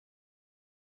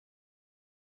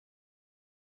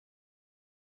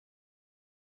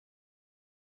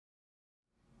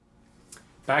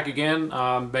Back again.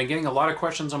 Been getting a lot of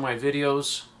questions on my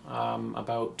videos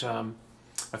about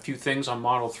a few things on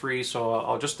Model 3, so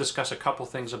I'll just discuss a couple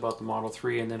things about the Model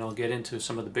 3 and then I'll get into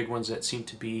some of the big ones that seem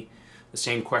to be the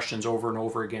same questions over and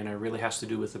over again. It really has to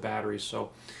do with the batteries. So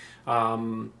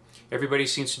everybody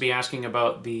seems to be asking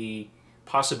about the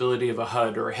possibility of a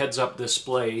HUD or a heads-up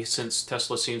display, since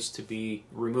Tesla seems to be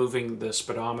removing the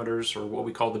speedometers, or what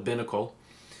we call the binnacle.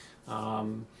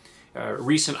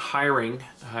 Recent hiring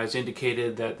has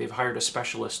indicated that they've hired a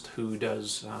specialist who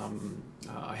does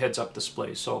heads-up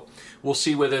displays. So we'll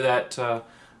see whether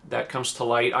that comes to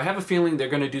light. I have a feeling they're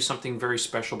going to do something very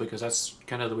special because that's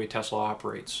kind of the way Tesla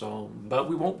operates. So, but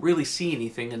we won't really see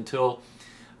anything until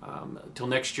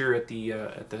next year at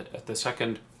the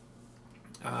second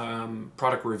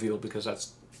product reveal, because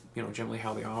that's generally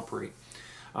how they operate.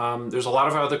 There's a lot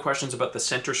of other questions about the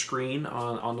center screen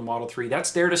on the Model 3.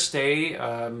 That's there to stay.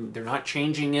 They're not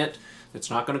changing it. It's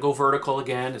not going to go vertical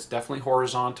again. It's definitely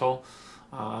horizontal.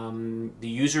 The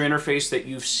user interface that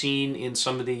you've seen in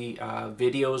some of the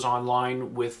videos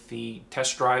online with the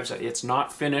test drives, it's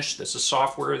not finished. This is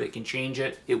software. They can change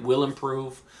it. It will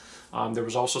improve. There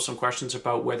was also some questions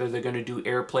about whether they're going to do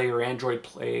AirPlay or Android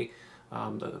Play,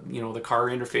 the car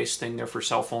interface thing there for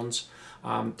cell phones.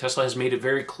 Tesla has made it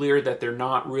very clear that they're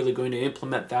not really going to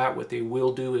implement that. What they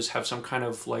will do is have some kind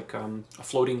of like a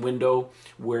floating window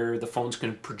where the phones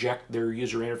can project their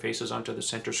user interfaces onto the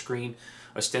center screen,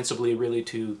 ostensibly really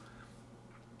to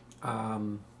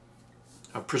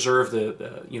preserve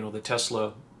the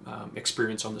Tesla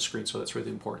experience on the screen. So that's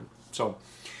really important. So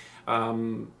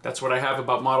that's what I have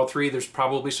about Model 3. There's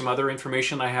probably some other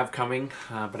information I have coming,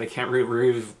 but I can't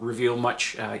really reveal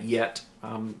much yet.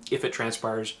 If it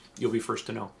transpires, you'll be first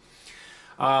to know.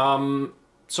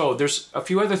 So there's a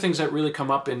few other things that really come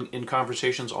up in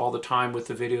conversations all the time with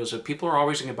the videos. That people are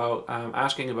always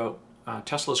asking about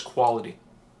Tesla's quality.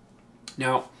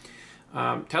 Now,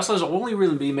 Tesla's only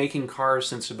really been making cars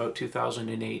since about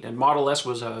 2008, and Model S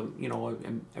was a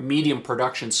medium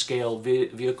production scale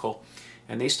vehicle.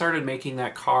 And they started making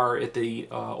that car at the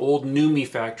old NUMMI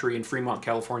factory in Fremont,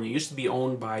 California. It used to be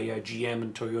owned by GM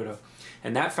and Toyota.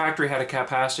 And that factory had a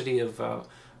capacity of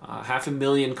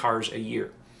 500,000 cars a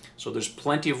year. So there's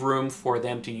plenty of room for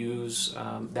them to use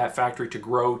that factory to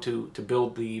grow to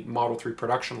build the Model 3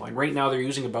 production line. Right now they're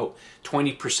using about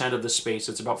 20% of the space.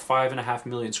 It's about 5.5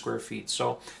 million square feet.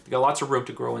 So they've got lots of room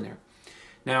to grow in there.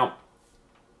 Now,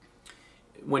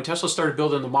 when Tesla started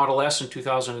building the Model S in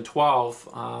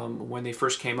 2012, when they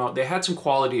first came out, they had some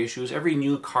quality issues. Every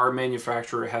new car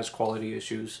manufacturer has quality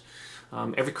issues.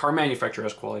 Every car manufacturer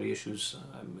has quality issues.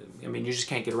 I mean, you just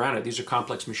can't get around it. These are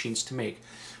complex machines to make.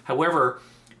 However,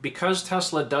 because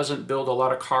Tesla doesn't build a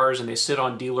lot of cars and they sit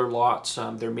on dealer lots,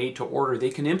 they're made to order,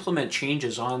 they can implement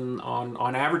changes. On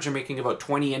average, they're making about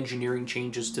 20 engineering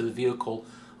changes to the vehicle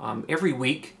every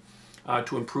week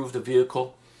to improve the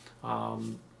vehicle.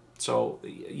 So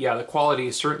yeah, the quality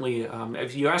is certainly,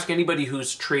 if you ask anybody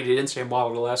who's traded in, say, a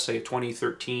Model S, say a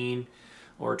 2013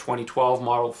 or a 2012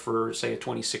 model for, say, a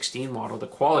 2016 model, the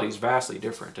quality is vastly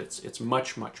different. It's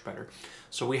much, much better.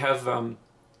 So we have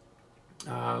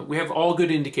all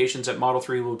good indications that Model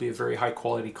 3 will be a very high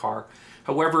quality car.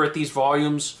 However, at these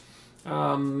volumes,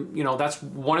 that's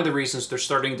one of the reasons they're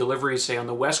starting deliveries, say, on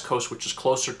the West Coast, which is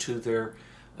closer to their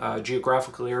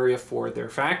geographical area for their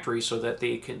factory, so that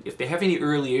they can, if they have any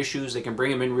early issues, they can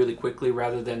bring them in really quickly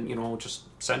rather than just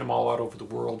send them all out over the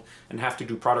world and have to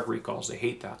do product recalls. They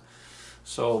hate that.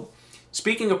 So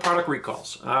speaking of product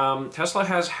recalls, Tesla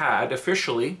has had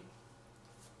officially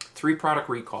 3 product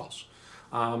recalls.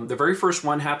 The very first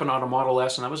one happened on a Model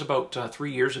S, and that was about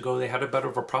 3 years ago. They had a bit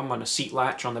of a problem on a seat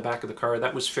latch on the back of the car.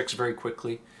 That was fixed very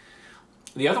quickly.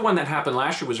 The other one that happened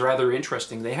last year was rather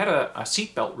interesting. They had a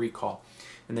seatbelt recall.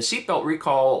 And the seatbelt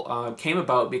recall came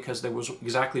about because there was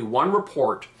exactly one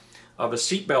report of a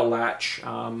seatbelt latch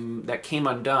that came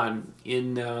undone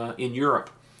in Europe.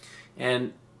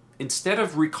 And instead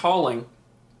of recalling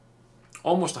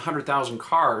almost 100,000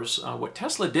 cars, what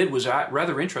Tesla did was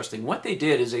rather interesting. What they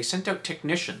did is they sent out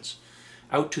technicians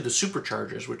out to the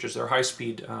superchargers, which is their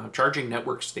high-speed charging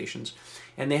network stations,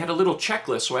 and they had a little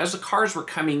checklist. So as the cars were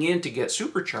coming in to get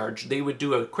supercharged, they would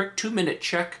do a quick 2-minute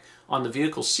check on the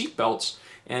vehicle's seatbelts.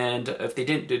 And if they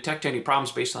didn't detect any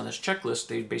problems based on this checklist,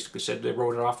 they basically said, they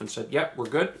wrote it off and said, yep, we're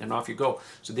good, and off you go.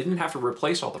 So they didn't have to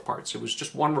replace all the parts. It was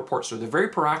just one report. So they're very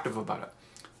proactive about it.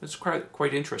 It's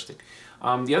quite interesting.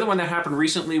 The other one that happened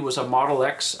recently was a Model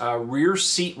X rear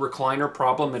seat recliner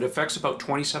problem. It affects about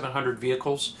 2,700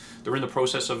 vehicles. They're in the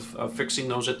process of fixing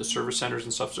those at the service centers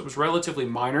and stuff. So it was relatively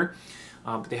minor.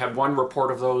 But they had one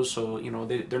report of those, so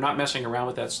they're not messing around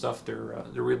with that stuff. They're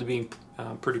really being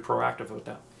pretty proactive with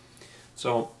that.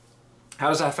 So how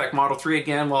does that affect Model 3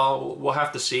 again? Well, we'll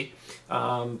have to see.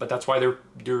 But that's why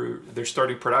they're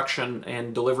starting production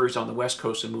and deliveries on the West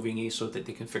Coast and moving east so that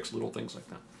they can fix little things like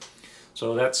that.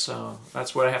 So that's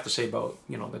what I have to say about,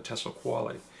 you know, the Tesla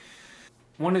quality.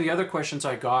 One of the other questions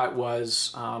I got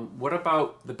was, what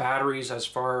about the batteries as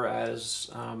far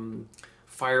as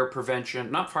fire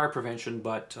prevention, not fire prevention,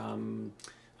 but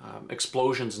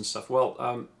explosions and stuff?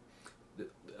 Well,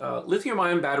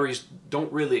 lithium-ion batteries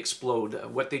don't really explode.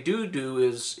 What they do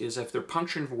is if they're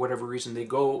punctured for whatever reason,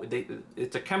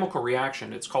 it's a chemical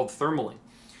reaction. It's called thermaling.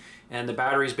 And the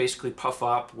batteries basically puff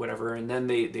up, whatever, and then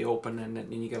they open, and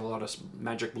then you get a lot of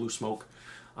magic blue smoke.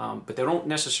 But they don't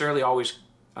necessarily always,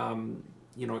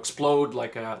 you know, explode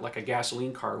like a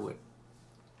gasoline car would.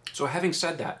 So having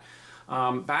said that,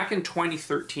 back in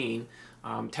 2013,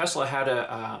 Tesla had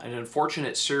an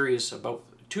unfortunate series, about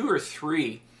 2 or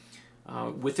 3,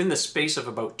 within the space of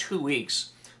about 2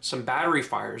 weeks, some battery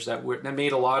fires that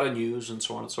made a lot of news and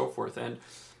so on and so forth. And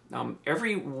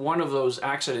every one of those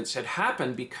accidents had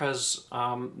happened because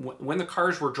when the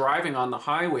cars were driving on the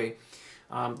highway,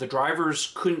 the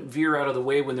drivers couldn't veer out of the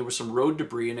way when there was some road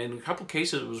debris, and in a couple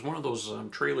cases it was one of those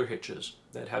trailer hitches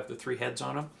that have the 3 heads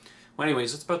on them. Well,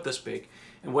 anyways, it's about this big.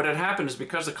 And what had happened is,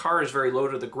 because the car is very low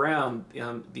to the ground,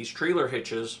 these trailer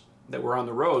hitches that were on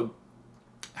the road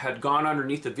had gone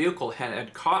underneath the vehicle and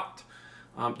had caught.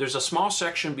 There's a small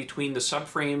section between the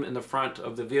subframe and the front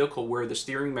of the vehicle where the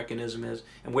steering mechanism is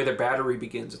and where the battery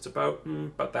begins. It's about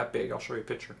that big. I'll show you a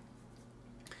picture.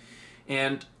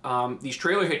 And these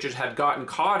trailer hitches had gotten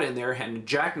caught in there and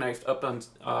jackknifed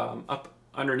up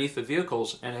underneath the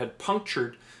vehicles and had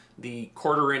punctured the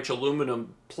 1/4-inch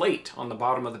aluminum plate on the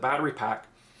bottom of the battery pack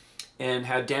and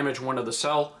had damaged one of the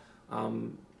cell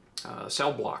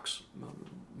blocks,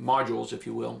 modules, if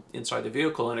you will, inside the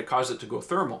vehicle, and it caused it to go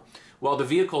thermal. Well, the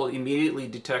vehicle immediately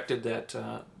detected that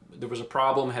there was a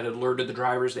problem, had alerted the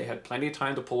drivers. They had plenty of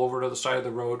time to pull over to the side of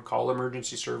the road, call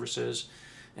emergency services,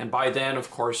 and by then,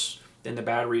 of course, then the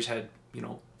batteries had, you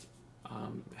know,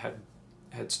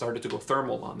 had started to go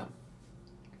thermal on them.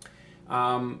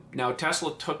 Now,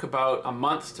 Tesla took about a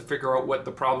month to figure out what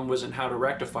the problem was and how to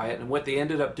rectify it, and what they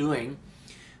ended up doing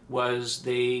was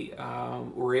they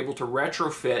were able to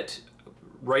retrofit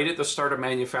right at the start of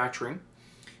manufacturing,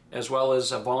 as well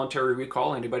as a voluntary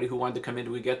recall. Anybody who wanted to come in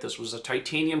to get this, was a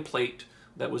titanium plate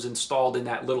that was installed in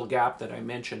that little gap that I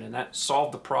mentioned, and that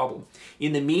solved the problem.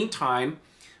 In the meantime,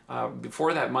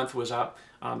 before that month was up,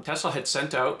 Tesla had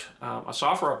sent out a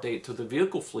software update to the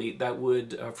vehicle fleet that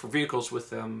would, for vehicles with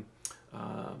the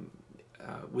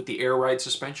air ride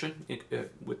suspension,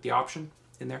 with the option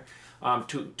in there,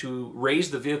 to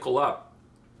raise the vehicle up,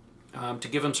 to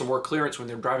give them some more clearance when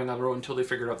they're driving on the road until they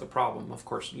figured out the problem. Of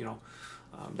course, you know,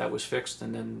 that was fixed,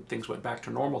 and then things went back to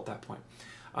normal at that point.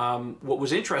 What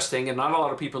was interesting, and not a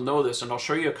lot of people know this, and I'll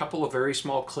show you a couple of very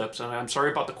small clips, and I'm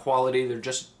sorry about the quality, they're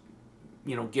just,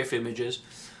 you know, GIF images,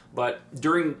 but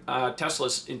during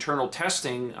Tesla's internal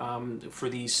testing for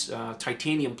these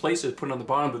titanium plates that put on the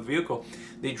bottom of the vehicle,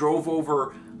 they drove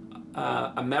over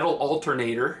a metal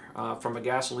alternator from a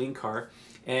gasoline car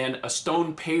and a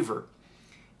stone paver.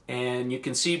 And you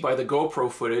can see by the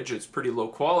GoPro footage, it's pretty low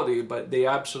quality, but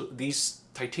these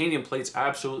titanium plates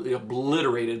absolutely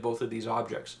obliterated both of these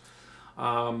objects.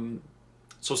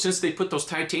 So since they put those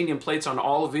titanium plates on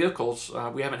all vehicles,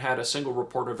 we haven't had a single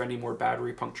report of any more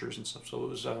battery punctures and stuff. So it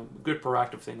was a good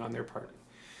proactive thing on their part.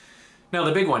 Now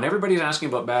the big one, everybody's asking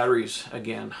about batteries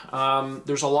again.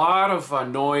 There's a lot of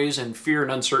noise and fear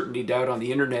and uncertainty out on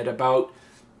the internet about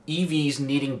EVs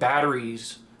needing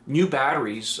batteries, new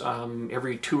batteries,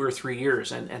 every 2 or 3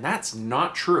 years, and that's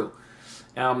not true.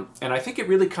 And I think it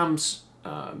really comes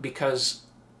because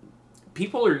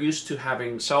people are used to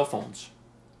having cell phones,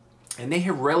 and they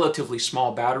have relatively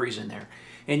small batteries in there.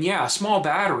 And yeah, a small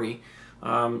battery,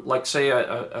 like say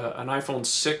an iPhone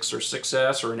 6 or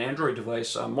 6S or an Android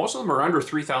device, most of them are under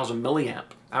 3,000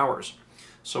 milliamp hours.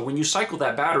 So when you cycle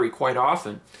that battery quite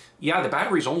often, yeah, the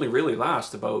batteries only really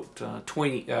last about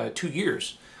 2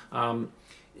 years.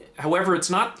 However, it's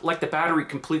not like the battery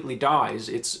completely dies.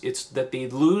 It's that they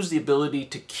lose the ability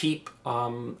to keep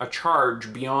a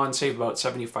charge beyond, say, about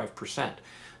 75%.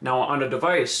 Now, on a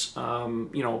device,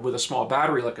 you know, with a small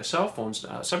battery like a cell phone,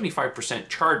 75%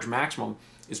 charge maximum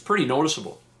is pretty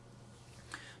noticeable.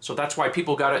 So that's why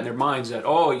people got it in their minds that,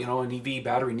 oh, you know, an EV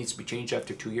battery needs to be changed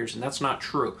after 2 years, and that's not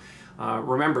true.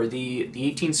 Remember, the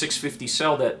 18650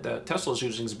 cell that Tesla is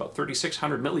using is about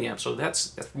 3,600 milliamps, so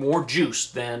that's more juice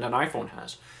than an iPhone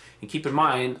has. And keep in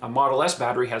mind, a Model S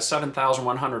battery has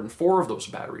 7,104 of those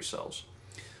battery cells.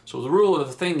 So the rule of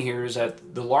the thing here is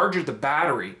that the larger the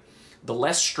battery, the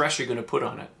less stress you're going to put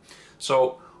on it.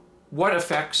 So what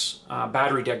affects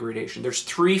battery degradation? There's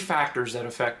three factors that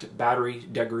affect battery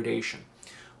degradation.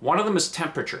 One of them is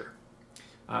temperature.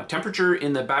 Temperature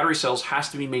in the battery cells has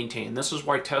to be maintained. This is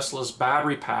why Tesla's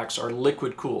battery packs are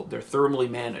liquid cooled. They're thermally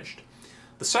managed.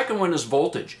 The second one is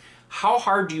voltage. How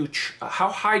high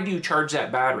do you charge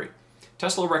that battery?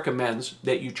 Tesla recommends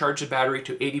that you charge the battery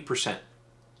to 80%.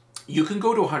 You can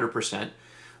go to 100%,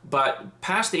 but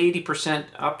past the 80%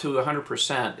 up to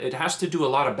 100%, it has to do a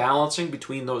lot of balancing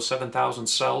between those 7,000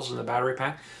 cells in the battery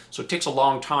pack. So it takes a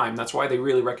long time. That's why they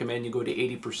really recommend you go to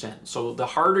 80%. So the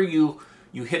harder you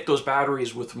hit those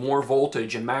batteries with more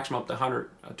voltage and maximum up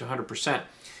to 100%,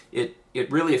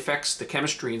 it really affects the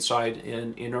chemistry inside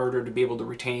in order to be able to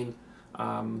retain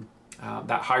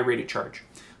that high rated charge.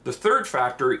 The third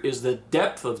factor is the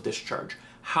depth of discharge.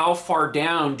 How far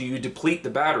down do you deplete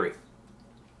the battery?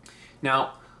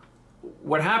 Now,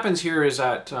 what happens here is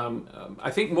that I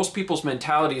think most people's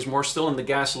mentality is more still in the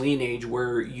gasoline age,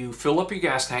 where you fill up your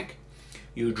gas tank,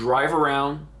 you drive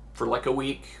around for like a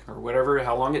week or whatever,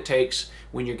 how long it takes.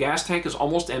 When your gas tank is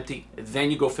almost empty,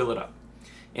 then you go fill it up.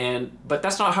 But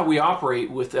that's not how we operate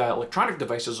with electronic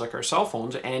devices like our cell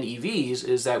phones and EVs,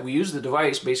 is that we use the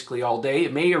device basically all day.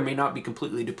 It may or may not be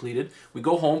completely depleted. We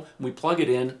go home, we plug it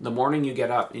in, the morning you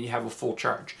get up and you have a full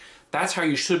charge. That's how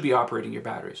you should be operating your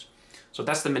batteries. So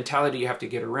that's the mentality you have to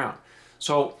get around.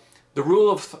 So the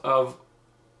rule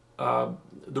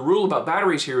the rule about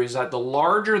batteries here is that the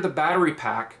larger the battery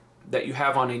pack that you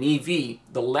have on an EV,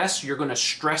 the less you're going to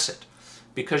stress it.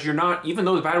 Because you're not, even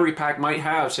though the battery pack might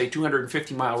have, say,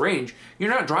 250-mile range, you're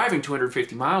not driving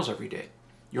 250 miles every day.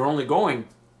 You're only going,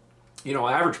 an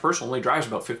average person only drives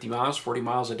about 50 miles, 40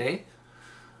 miles a day.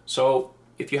 So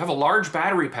if you have a large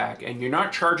battery pack and you're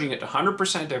not charging it to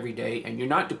 100% every day and you're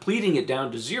not depleting it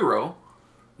down to zero,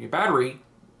 your battery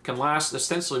can last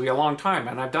ostensibly a long time.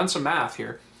 And I've done some math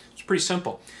here. It's pretty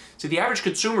simple. So the average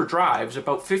consumer drives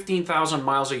about 15,000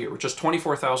 miles a year, which is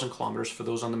 24,000 kilometers for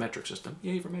those on the metric system.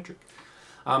 Yay for metric.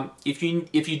 If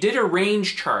you did a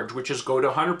range charge, which is go to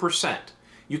 100%,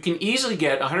 you can easily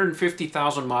get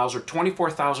 150,000 miles or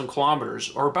 24,000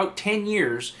 kilometers or about 10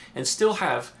 years and still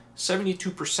have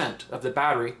 72% of the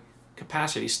battery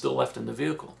capacity still left in the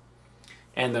vehicle.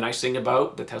 And the nice thing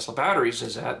about the Tesla batteries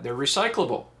is that they're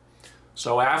recyclable.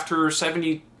 So after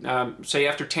say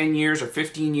after 10 years or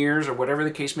 15 years or whatever the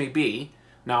case may be,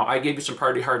 now I gave you some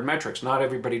pretty hard metrics. Not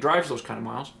everybody drives those kind of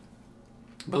miles.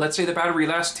 But let's say the battery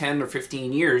lasts 10 or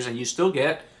 15 years and you still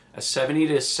get a 70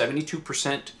 to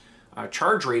 72%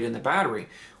 charge rate in the battery.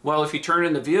 Well, if you turn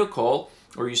in the vehicle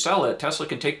or you sell it, Tesla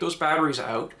can take those batteries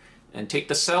out and take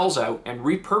the cells out and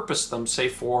repurpose them, say,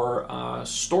 for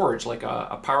storage, like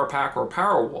a power pack or a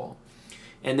power wall.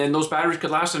 And then those batteries could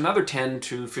last another 10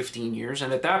 to 15 years,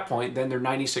 and at that point, then they're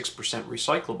 96%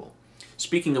 recyclable.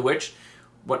 Speaking of which,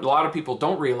 what a lot of people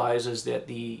don't realize is that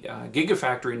the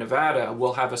Gigafactory in Nevada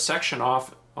will have a section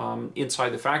off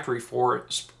inside the factory for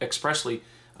expressly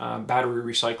battery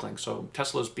recycling. So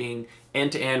Tesla's being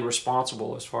end-to-end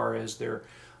responsible as far as their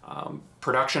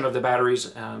production of the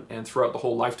batteries and throughout the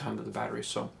whole lifetime of the batteries.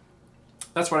 So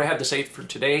that's what I had to say for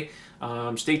today.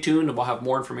 Stay tuned and we'll have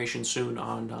more information soon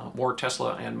on more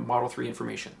Tesla and Model 3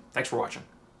 information. Thanks for watching.